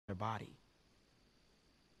their body.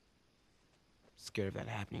 Scared of that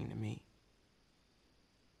happening to me.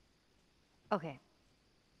 Okay.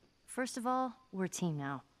 First of all, we're a team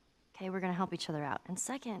now. Okay, we're gonna help each other out. And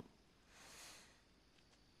second,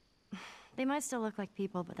 they might still look like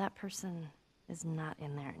people, but that person is not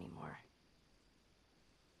in there anymore.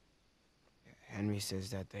 Henry says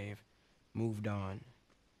that they've moved on,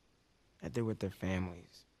 that they're with their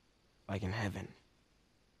families, like in heaven.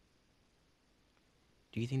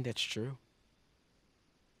 Do you think that's true?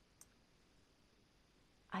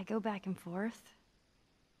 I go back and forth.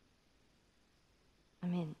 I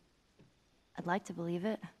mean, I'd like to believe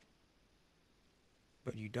it.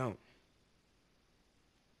 But you don't.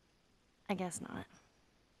 I guess not.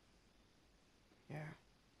 Yeah,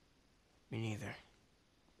 me neither.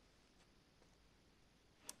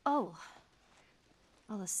 Oh.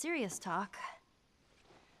 All the serious talk.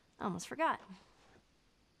 I almost forgot.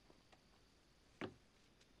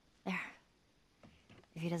 There.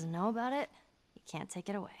 If he doesn't know about it, he can't take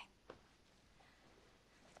it away.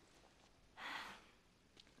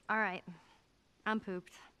 All right. I'm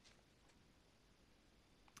pooped.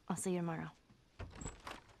 I'll see you tomorrow.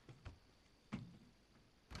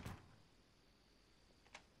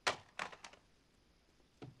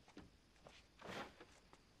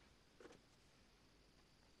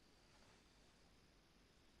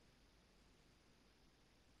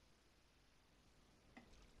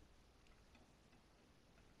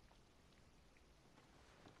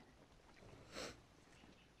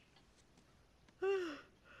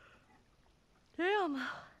 Damn,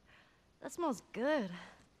 that smells good.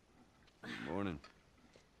 Good morning.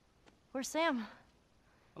 Where's Sam?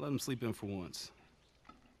 I'll let him sleep in for once.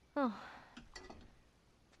 Oh.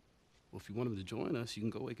 Well, if you want him to join us, you can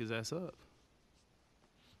go wake his ass up.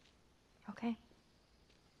 Okay.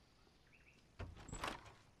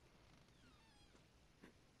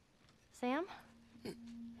 Sam?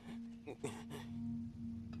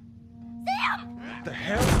 Sam! What the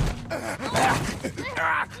hell?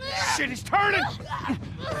 Shit, he's turning!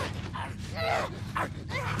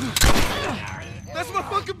 That's my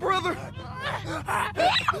fucking brother!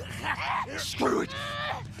 Screw it!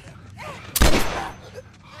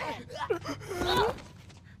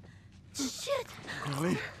 Shit!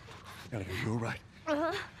 Ellie? Ellie, are you alright?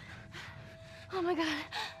 Uh-huh. Oh my god.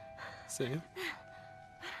 Sam?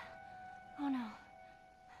 Oh no.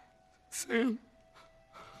 Sam?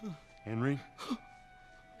 Henry?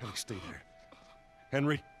 Ellie, stay there.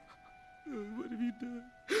 Henry? What have you done?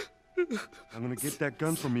 I'm gonna get that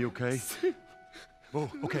gun from you, okay? Oh,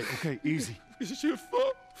 okay, easy. It's your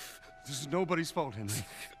fault. This is nobody's fault, Henry.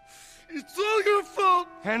 It's all your fault.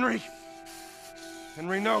 Henry!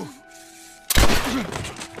 Henry, no!